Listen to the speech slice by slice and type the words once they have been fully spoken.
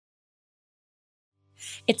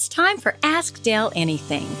It's time for Ask Dale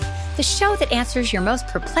Anything, the show that answers your most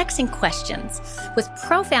perplexing questions with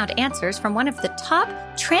profound answers from one of the top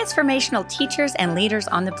transformational teachers and leaders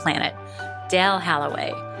on the planet, Dale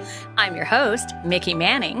Halloway. I'm your host, Mickey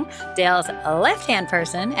Manning, Dale's left-hand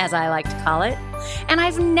person, as I like to call it, and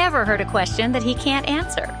I've never heard a question that he can't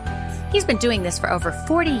answer. He's been doing this for over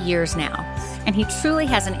 40 years now, and he truly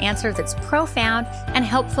has an answer that's profound and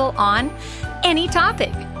helpful on any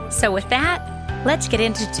topic. So with that, let's get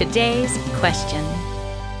into today's question.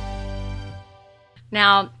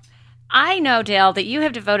 Now, I know, Dale, that you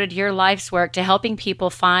have devoted your life's work to helping people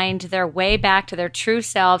find their way back to their true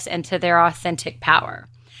selves and to their authentic power.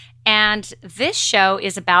 And this show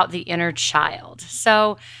is about the inner child.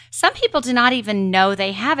 So some people do not even know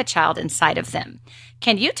they have a child inside of them.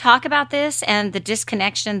 Can you talk about this and the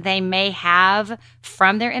disconnection they may have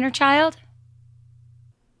from their inner child?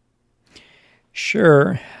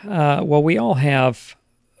 Sure. Well, we all have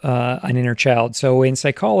an inner child. So in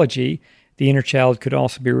psychology, the inner child could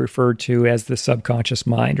also be referred to as the subconscious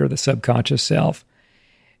mind or the subconscious self.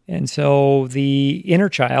 And so the inner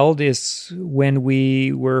child is when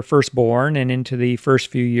we were first born and into the first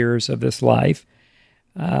few years of this life.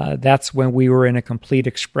 That's when we were in a complete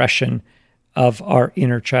expression of our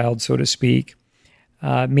inner child, so to speak.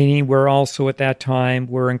 Meaning we're also at that time,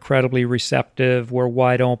 we're incredibly receptive, we're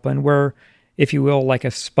wide open, we're, if you will, like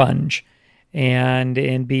a sponge. And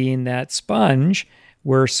in being that sponge,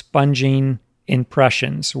 we're sponging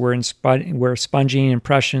impressions. We're sponging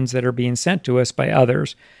impressions that are being sent to us by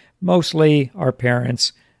others, mostly our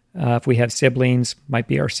parents. If we have siblings, might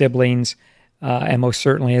be our siblings. And most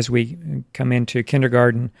certainly as we come into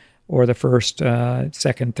kindergarten or the first,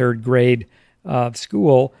 second, third grade of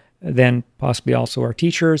school, then possibly also our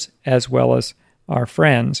teachers as well as our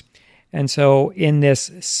friends. And so in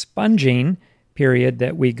this sponging period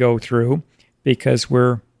that we go through, because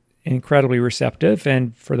we're incredibly receptive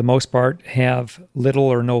and for the most part have little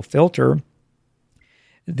or no filter,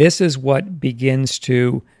 this is what begins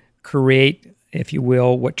to create, if you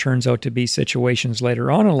will, what turns out to be situations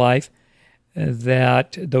later on in life,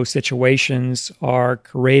 that those situations are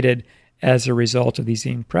created as a result of these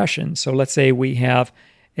impressions. So let's say we have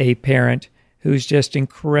a parent who's just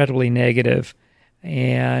incredibly negative,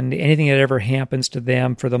 and anything that ever happens to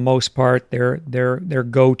them, for the most part, their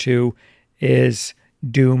go-to is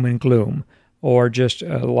doom and gloom, or just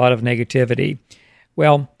a lot of negativity.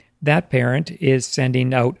 Well, that parent is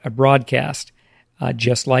sending out a broadcast,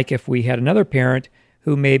 just like if we had another parent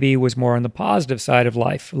who maybe was more on the positive side of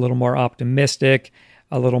life, a little more optimistic,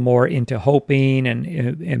 a little more into hoping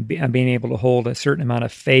and being able to hold a certain amount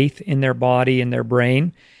of faith in their body and their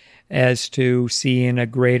brain as to seeing a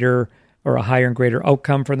greater or a higher and greater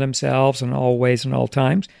outcome for themselves in all ways and all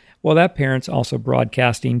times. Well, that parent's also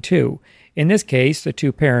broadcasting too. In this case, the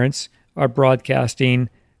two parents are broadcasting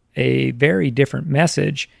a very different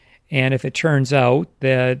message. And if it turns out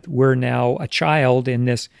that we're now a child in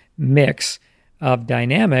this mix of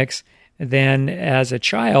dynamics, then as a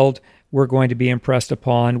child, we're going to be impressed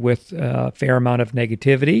upon with a fair amount of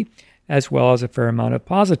negativity as well as a fair amount of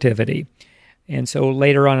positivity. And so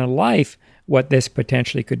later on in life, what this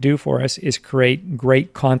potentially could do for us is create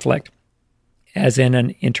great conflict, as in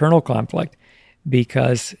an internal conflict,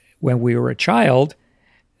 because when we were a child,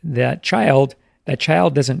 that child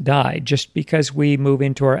doesn't die. Just because we move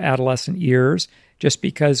into our adolescent years, just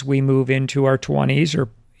because we move into our 20s or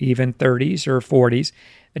even 30s or 40s,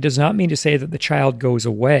 it does not mean to say that the child goes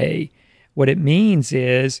away. What it means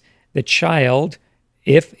is the child,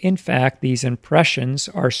 if in fact these impressions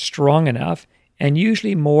are strong enough, and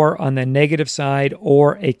usually more on the negative side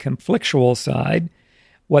or a conflictual side,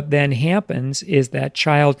 what then happens is that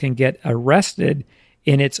child can get arrested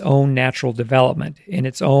in its own natural development, in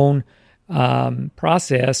its own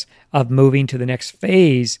process of moving to the next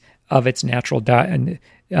phase of its natural development.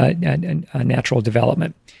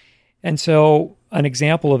 And so an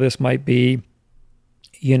example of this might be,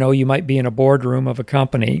 you might be in a boardroom of a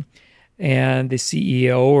company and the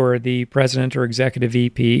CEO or the president or executive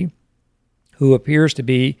VP, who appears to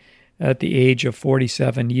be at the age of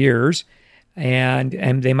 47 years, and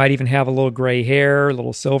they might even have a little gray hair, a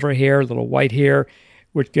little silver hair, a little white hair,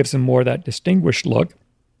 which gives them more of that distinguished look,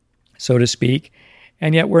 so to speak.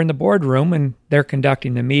 And yet we're in the boardroom and they're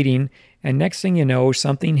conducting the meeting, and next thing you know,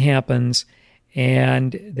 something happens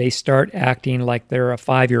and they start acting like they're a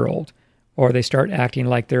 5-year-old, or they start acting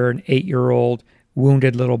like they're an 8-year-old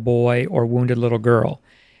wounded little boy or wounded little girl.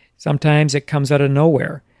 Sometimes it comes out of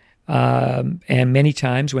nowhere. And many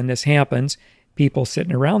times when this happens, people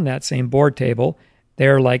sitting around that same board table,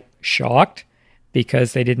 they're like shocked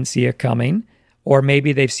because they didn't see it coming, Or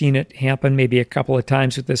maybe they've seen it happen maybe a couple of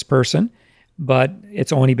times with this person, but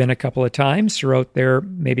it's only been a couple of times throughout their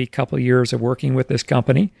maybe couple of years of working with this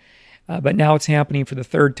company. But now it's happening for the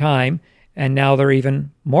third time, and now they're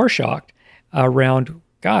even more shocked around,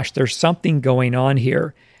 gosh, there's something going on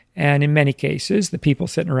here. And in many cases, the people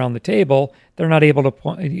sitting around the table, they're not able to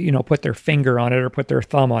put their finger on it or put their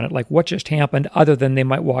thumb on it, like what just happened, other than they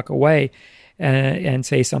might walk away and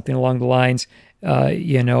say something along the lines,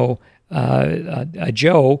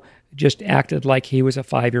 Joe just acted like he was a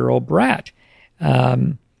 5-year-old brat.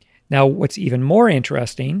 Now, what's even more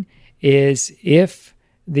interesting is if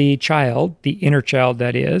the child, the inner child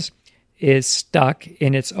that is stuck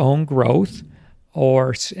in its own growth,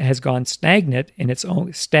 or has gone stagnant in its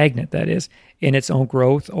own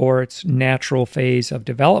growth or its natural phase of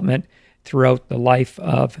development throughout the life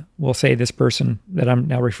of, we'll say, this person that I'm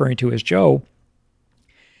now referring to as Joe.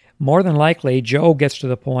 More than likely, Joe gets to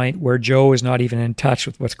the point where Joe is not even in touch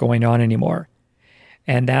with what's going on anymore.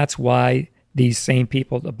 And that's why these same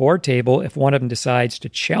people at the board table, if one of them decides to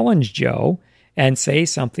challenge Joe and say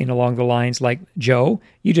something along the lines like, Joe,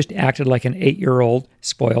 you just acted like an 8-year-old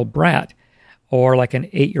spoiled brat, or like an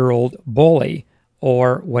 8-year-old bully,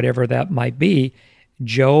 or whatever that might be,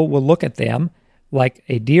 Joe will look at them like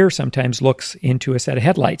a deer sometimes looks into a set of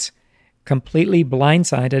headlights, completely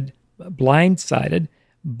blindsided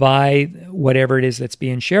by whatever it is that's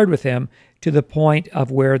being shared with him, to the point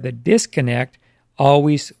of where the disconnect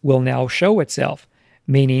always will now show itself,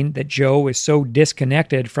 meaning that Joe is so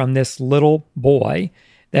disconnected from this little boy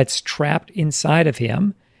that's trapped inside of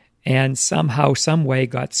him and somehow, some way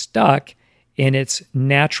got stuck in its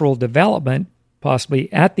natural development,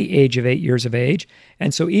 possibly at the age of 8 years of age.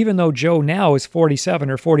 And so even though Joe now is 47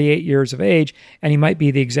 or 48 years of age, and he might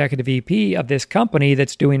be the executive VP of this company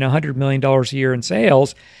that's doing $100 million a year in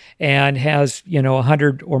sales and has,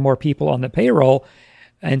 100 or more people on the payroll,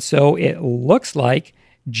 and so it looks like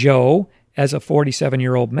Joe, as a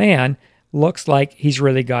 47-year-old man, looks like he's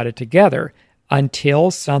really got it together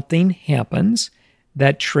until something happens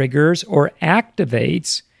that triggers or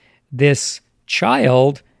activates this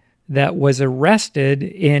child that was arrested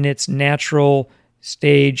in its natural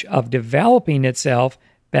stage of developing itself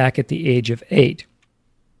back at the age of 8.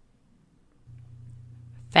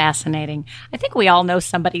 Fascinating. I think we all know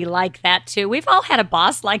somebody like that too. We've all had a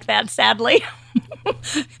boss like that, sadly.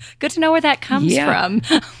 Good to know where that comes from.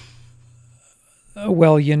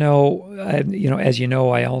 Well, as you know,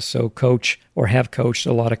 I also coach or have coached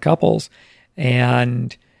a lot of couples,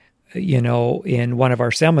 and in one of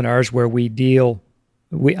our seminars where we deal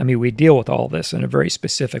with all this in a very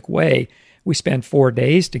specific way. We spend 4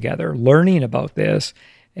 days together learning about this,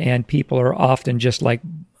 and people are often just like,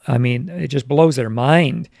 it just blows their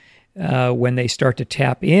mind when they start to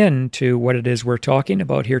tap into what it is we're talking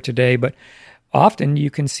about here today. But often you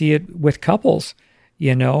can see it with couples.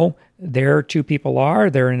 There two people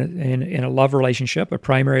they're in a love relationship, a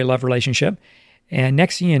primary love relationship. And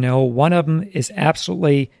next thing you know, one of them is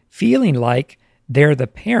absolutely feeling like they're the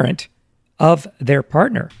parent of their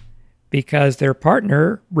partner, because their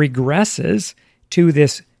partner regresses to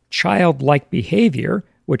this childlike behavior,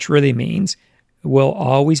 which really means will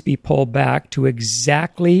always be pulled back to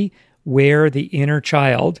exactly where the inner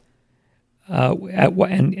child,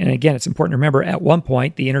 and again, it's important to remember, at one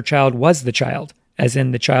point, the inner child was the child, as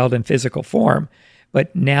in the child in physical form.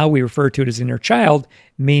 But now we refer to it as inner child,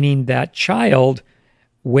 meaning that child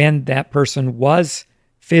when that person was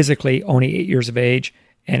physically only 8 years of age.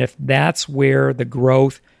 And if that's where the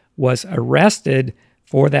growth was arrested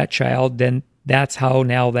for that child, then that's how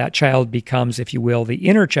now that child becomes, if you will, the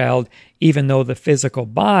inner child, even though the physical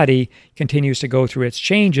body continues to go through its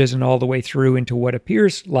changes and all the way through into what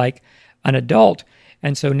appears like an adult.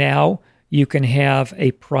 And so now you can have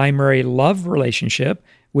a primary love relationship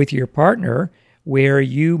with your partner where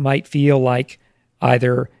you might feel like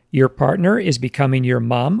either your partner is becoming your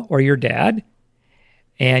mom or your dad,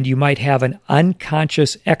 and you might have an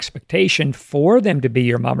unconscious expectation for them to be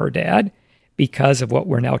your mom or dad because of what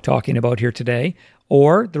we're now talking about here today.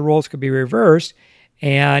 Or the roles could be reversed,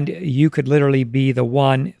 and you could literally be the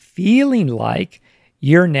one feeling like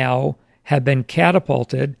you're now have been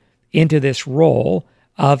catapulted into this role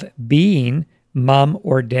of being mom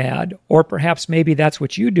or dad. Or perhaps maybe that's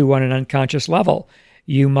what you do on an unconscious level.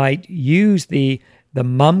 You might use the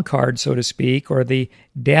mom card, so to speak, or the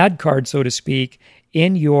dad card, so to speak,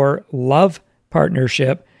 in your love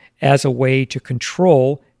partnership as a way to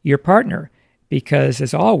control your partner. Because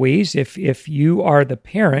as always, if you are the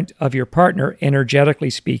parent of your partner, energetically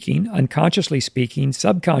speaking, unconsciously speaking,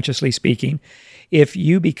 subconsciously speaking, if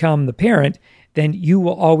you become the parent, then you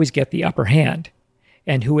will always get the upper hand.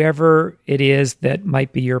 And whoever it is that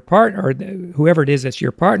might be your partner, or whoever it is that's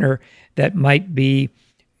your partner that might be,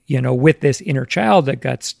 with this inner child that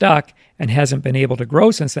got stuck and hasn't been able to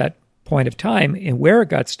grow since that point of time and where it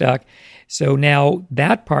got stuck. So now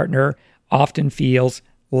that partner often feels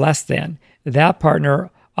less than. That partner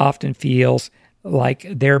often feels like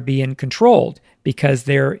they're being controlled because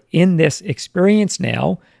they're in this experience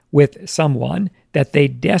now with someone that they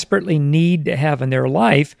desperately need to have in their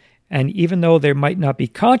life. And even though they might not be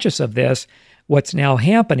conscious of this, what's now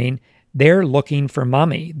happening, they're looking for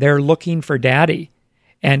mommy. They're looking for daddy.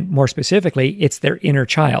 And more specifically, it's their inner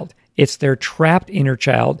child. It's their trapped inner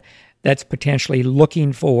child that's potentially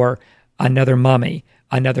looking for another mommy,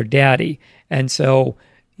 another daddy. And so,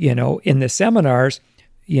 in the seminars,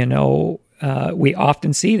 we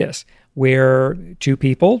often see this where two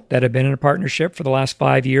people that have been in a partnership for the last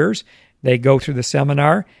 5 years, they go through the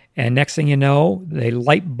seminar, and next thing you know, they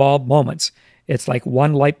light bulb moments. It's like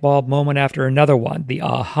one light bulb moment after another one, the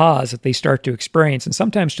ahas that they start to experience, and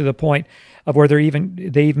sometimes to the point of where they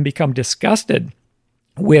even become disgusted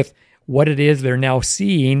with what it is they're now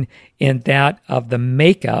seeing in that of the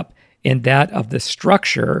makeup, in that of the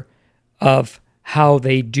structure of how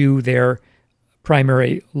they do their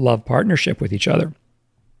primary love partnership with each other.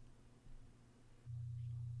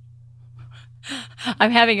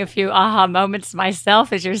 I'm having a few aha moments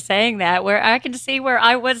myself as you're saying that, where I can see where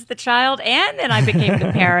I was the child and then I became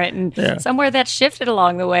the parent, and somewhere that shifted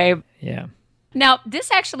along the way. Yeah. Now,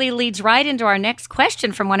 this actually leads right into our next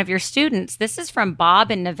question from one of your students. This is from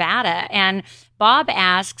Bob in Nevada, and Bob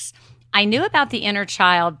asks, I knew about the inner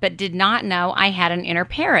child, but did not know I had an inner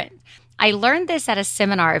parent. I learned this at a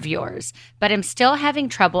seminar of yours, but am still having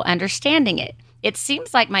trouble understanding it. It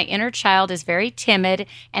seems like my inner child is very timid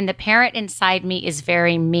and the parent inside me is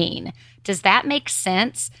very mean. Does that make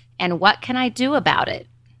sense? And what can I do about it?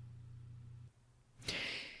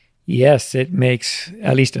 Yes, it makes,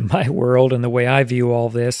 at least in my world and the way I view all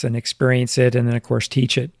this and experience it, and then of course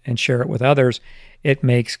teach it and share it with others, it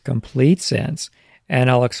makes complete sense. And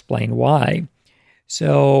I'll explain why.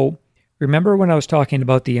 So remember when I was talking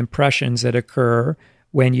about the impressions that occur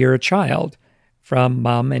when you're a child from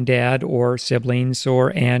mom and dad or siblings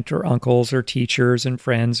or aunt or uncles or teachers and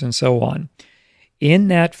friends and so on. In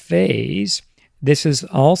that phase, this is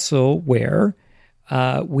also where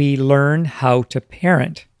we learn how to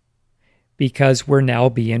parent because we're now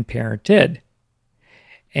being parented.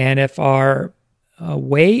 And if our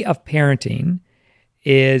way of parenting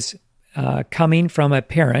is coming from a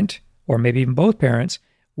parent, or maybe even both parents,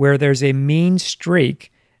 where there's a mean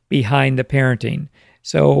streak behind the parenting.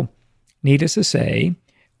 So, needless to say,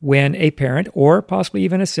 when a parent, or possibly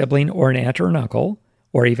even a sibling, or an aunt or an uncle,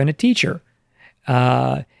 or even a teacher,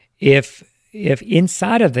 if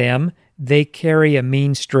inside of them they carry a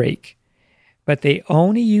mean streak, but they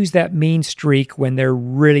only use that mean streak when they're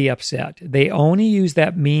really upset. They only use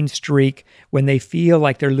that mean streak when they feel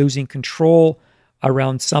like they're losing control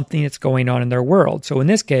around something that's going on in their world. So in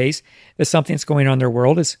this case, the something that's going on in their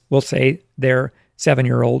world is, we'll say, their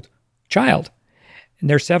 7-year-old child. And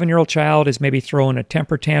their 7-year-old child is maybe throwing a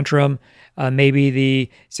temper tantrum. Maybe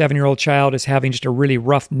the 7-year-old child is having just a really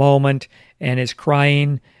rough moment and is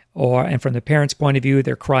crying, and from the parent's point of view,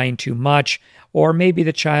 they're crying too much. Or maybe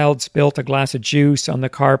the child spilt a glass of juice on the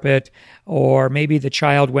carpet, or maybe the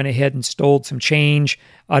child went ahead and stole some change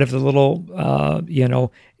out of the little,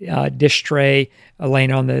 dish tray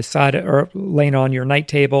laying on the side or laying on your night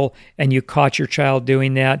table, and you caught your child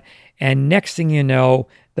doing that. And next thing you know,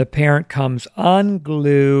 the parent comes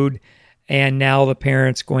unglued, and now the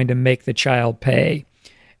parent's going to make the child pay.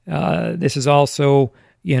 This is also,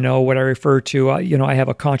 what I refer to, I have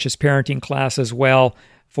a conscious parenting class as well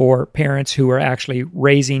for parents who are actually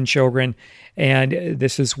raising children. And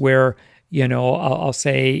this is where, I'll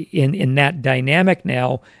say in that dynamic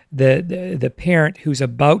now, the parent who's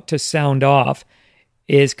about to sound off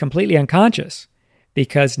is completely unconscious,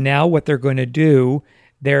 because now what they're going to do,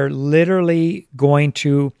 they're literally going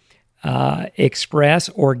to express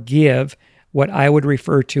or give what I would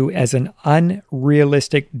refer to as an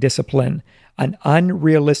unrealistic discipline, an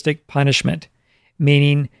unrealistic punishment,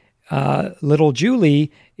 meaning little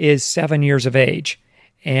Julie is 7 years of age.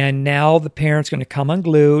 And now the parent's going to come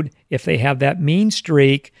unglued. If they have that mean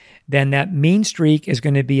streak, then that mean streak is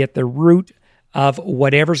going to be at the root of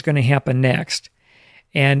whatever's going to happen next.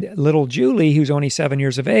 And little Julie, who's only 7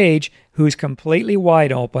 years of age, who's completely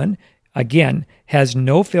wide open, again, has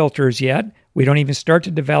no filters yet. We don't even start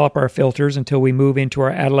to develop our filters until we move into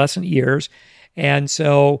our adolescent years. And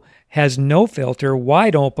so has no filter,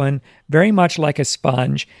 wide open, very much like a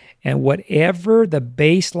sponge. And whatever the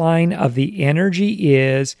baseline of the energy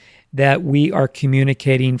is that we are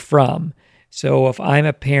communicating from. So if I'm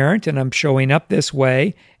a parent and I'm showing up this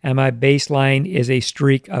way, and my baseline is a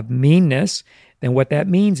streak of meanness, then what that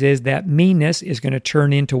means is that meanness is going to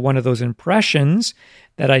turn into one of those impressions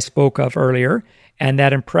that I spoke of earlier, and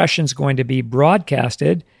that impression is going to be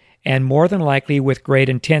broadcasted, and more than likely with great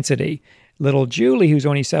intensity. Little Julie, who's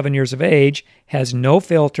only 7 years of age, has no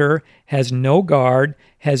filter, has no guard,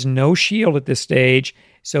 has no shield at this stage,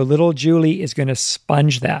 so little Julie is going to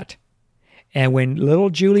sponge that. And when little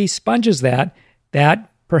Julie sponges that,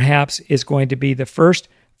 that perhaps is going to be the first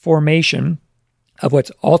formation of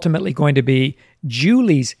what's ultimately going to be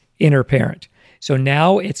Julie's inner parent. So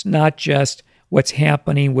now it's not just what's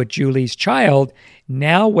happening with Julie's child.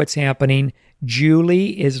 Now what's happening,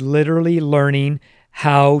 Julie is literally learning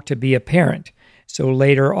how to be a parent. So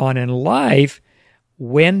later on in life,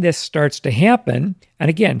 when this starts to happen, and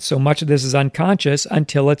again, so much of this is unconscious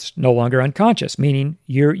until it's no longer unconscious, meaning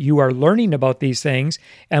you are learning about these things,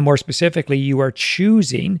 and more specifically, you are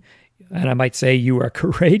choosing, and I might say you are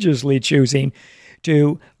courageously choosing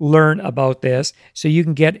to learn about this so you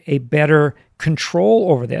can get a better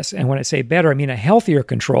control over this. And when I say better, I mean a healthier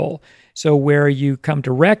control. So where you come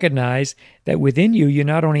to recognize that within you, you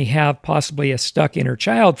not only have possibly a stuck inner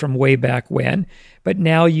child from way back when, but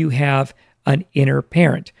now you have an inner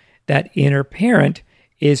parent. That inner parent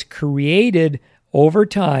is created over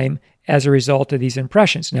time as a result of these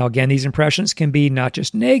impressions. Now, again, these impressions can be not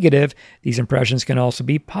just negative, these impressions can also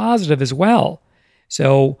be positive as well.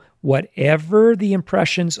 So whatever the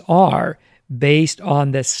impressions are, based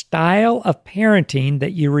on the style of parenting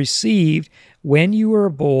that you received when you were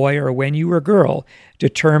a boy or when you were a girl,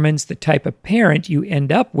 determines the type of parent you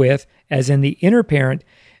end up with, as in the inner parent,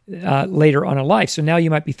 later on in life. So now you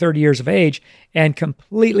might be 30 years of age and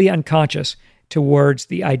completely unconscious towards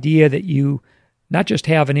the idea that you not just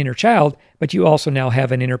have an inner child, but you also now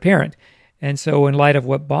have an inner parent. And so in light of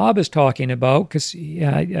what Bob is talking about, because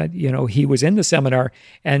he was in the seminar,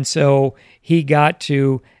 and so he got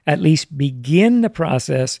to at least begin the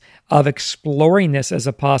process of exploring this as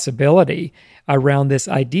a possibility around this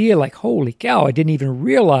idea, like, holy cow, I didn't even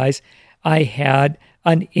realize I had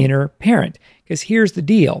an inner parent. Because here's the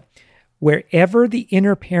deal. Wherever the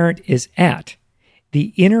inner parent is at,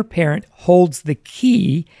 the inner parent holds the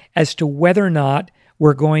key as to whether or not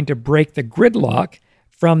we're going to break the gridlock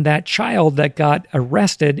from that child that got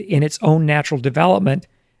arrested in its own natural development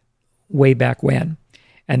way back when.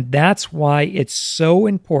 And that's why it's so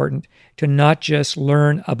important to not just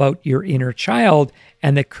learn about your inner child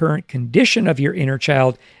and the current condition of your inner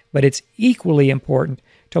child, but it's equally important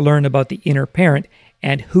to learn about the inner parent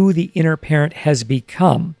and who the inner parent has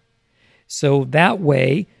become. So that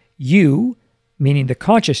way, you, meaning the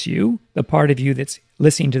conscious you, the part of you that's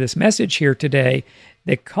listening to this message here today,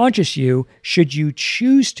 the conscious you, should you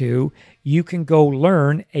choose to, you can go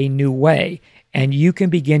learn a new way, and you can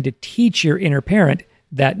begin to teach your inner parent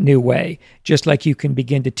that new way, just like you can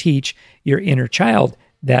begin to teach your inner child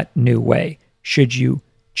that new way, should you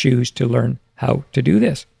choose to learn how to do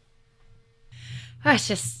this. Oh, it's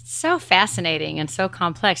just so fascinating and so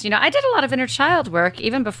complex. I did a lot of inner child work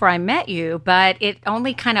even before I met you, but it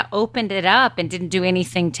only kind of opened it up and didn't do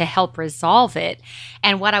anything to help resolve it.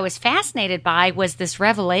 And what I was fascinated by was this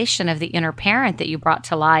revelation of the inner parent that you brought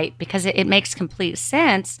to light, because it makes complete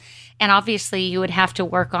sense. And obviously you would have to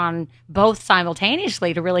work on both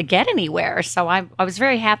simultaneously to really get anywhere. So I was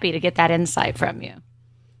very happy to get that insight from you.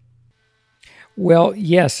 Well,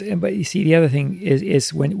 yes, but you see, the other thing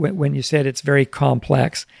is when you said it's very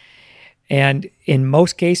complex, and in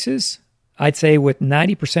most cases, I'd say with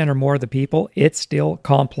 90% or more of the people, it's still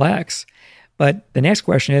complex. But the next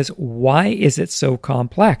question is, why is it so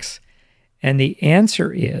complex? And the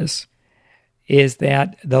answer is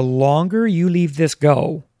that the longer you leave this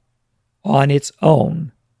go on its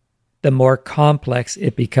own, the more complex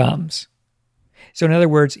it becomes. So in other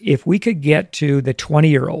words, if we could get to the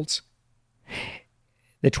 20-year-olds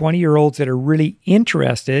that are really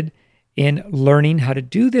interested in learning how to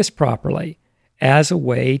do this properly as a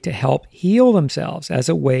way to help heal themselves, as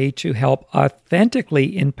a way to help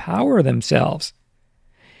authentically empower themselves.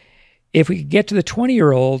 If we could get to the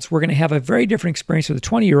 20-year-olds, we're going to have a very different experience with the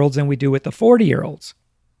 20-year-olds than we do with the 40-year-olds.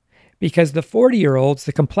 Because the 40-year-olds,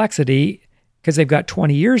 the complexity, because they've got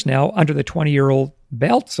 20 years now under the 20-year-old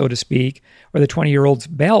belt, so to speak, or the 20-year-old's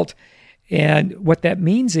belt. And what that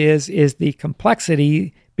means is the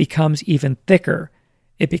complexity becomes even thicker.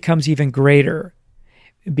 It becomes even greater,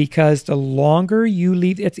 because the longer you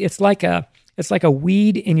leave, it's like a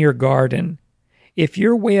weed in your garden. If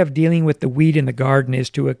your way of dealing with the weed in the garden is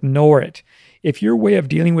to ignore it, if your way of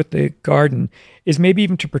dealing with the garden is maybe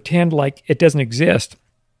even to pretend like it doesn't exist,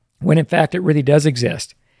 when in fact it really does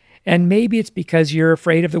exist, and maybe it's because you're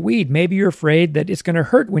afraid of the weed. Maybe you're afraid that it's going to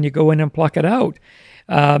hurt when you go in and pluck it out,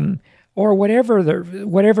 or whatever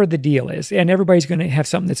the deal is. And everybody's going to have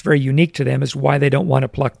something that's very unique to them as why they don't want to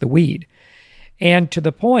pluck the weed. And to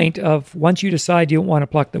the point of once you decide you don't want to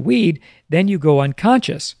pluck the weed, then you go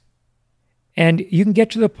unconscious. And you can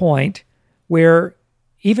get to the point where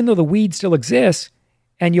even though the weed still exists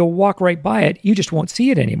and you'll walk right by it, you just won't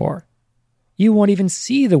see it anymore. You won't even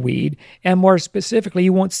see the weed, and more specifically,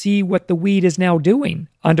 you won't see what the weed is now doing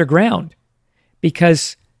underground.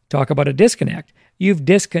 Because, talk about a disconnect, you've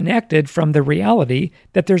disconnected from the reality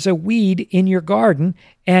that there's a weed in your garden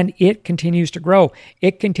and it continues to grow.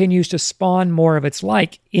 It continues to spawn more of its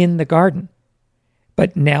like in the garden.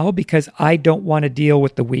 But now, because I don't want to deal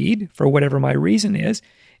with the weed, for whatever my reason is,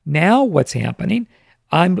 now what's happening,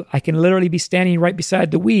 I can literally be standing right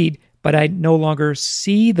beside the weed, but I no longer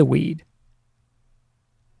see the weed.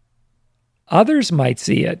 Others might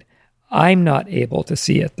see it. I'm not able to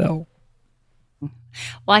see it, though.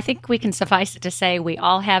 Well, I think we can suffice it to say we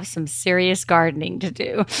all have some serious gardening to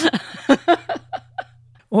do.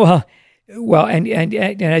 Well, and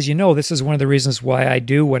as you know, this is one of the reasons why I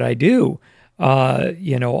do what I do,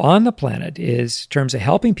 on the planet, is in terms of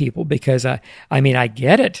helping people, because I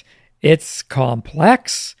get it. It's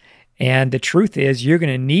complex. And the truth is, you're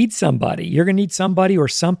going to need somebody. You're going to need somebody or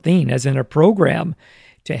something, as in a program,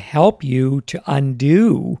 to help you to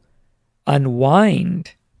undo,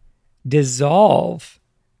 unwind, dissolve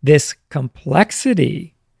this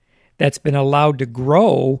complexity that's been allowed to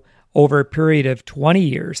grow over a period of 20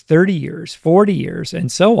 years, 30 years, 40 years,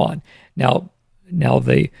 and so on. Now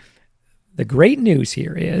the great news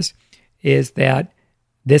here is that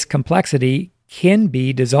this complexity can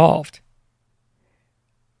be dissolved.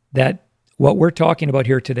 That what we're talking about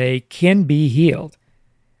here today can be healed.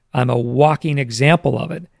 I'm a walking example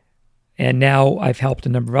of it. And now I've helped a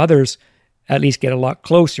number of others at least get a lot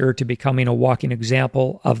closer to becoming a walking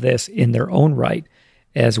example of this in their own right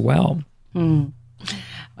as well. Well,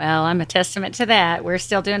 I'm a testament to that. We're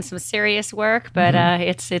still doing some serious work, but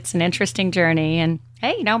it's an interesting journey. And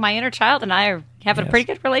hey, my inner child and I are having a pretty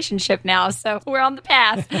good relationship now, so we're on the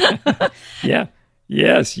path. Yeah.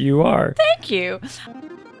 Yes, you are. Thank you.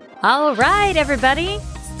 All right, everybody.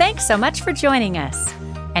 Thanks so much for joining us.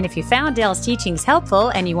 And if you found Dale's teachings helpful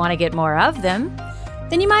and you want to get more of them,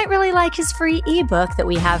 then you might really like his free ebook that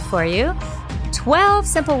we have for you, 12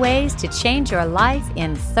 Simple Ways to Change Your Life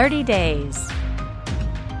in 30 Days.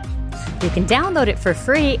 You can download it for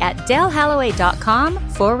free at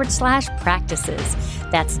dalehalloway.com/practices.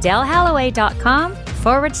 That's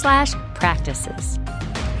dalehalloway.com/practices.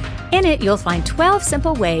 In it, you'll find 12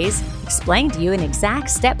 simple ways explained to you in exact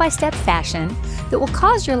step-by-step fashion that will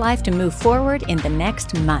cause your life to move forward in the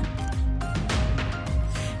next month.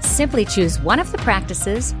 Simply choose one of the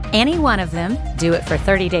practices, any one of them, do it for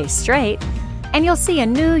 30 days straight, and you'll see a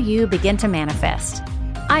new you begin to manifest.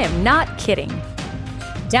 I am not kidding.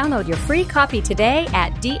 Download your free copy today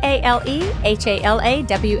at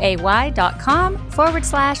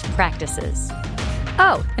dalehalloway.com/practices.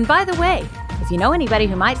 Oh, and by the way, if you know anybody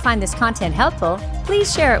who might find this content helpful,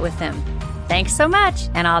 please share it with them. Thanks so much,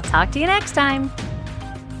 and I'll talk to you next time.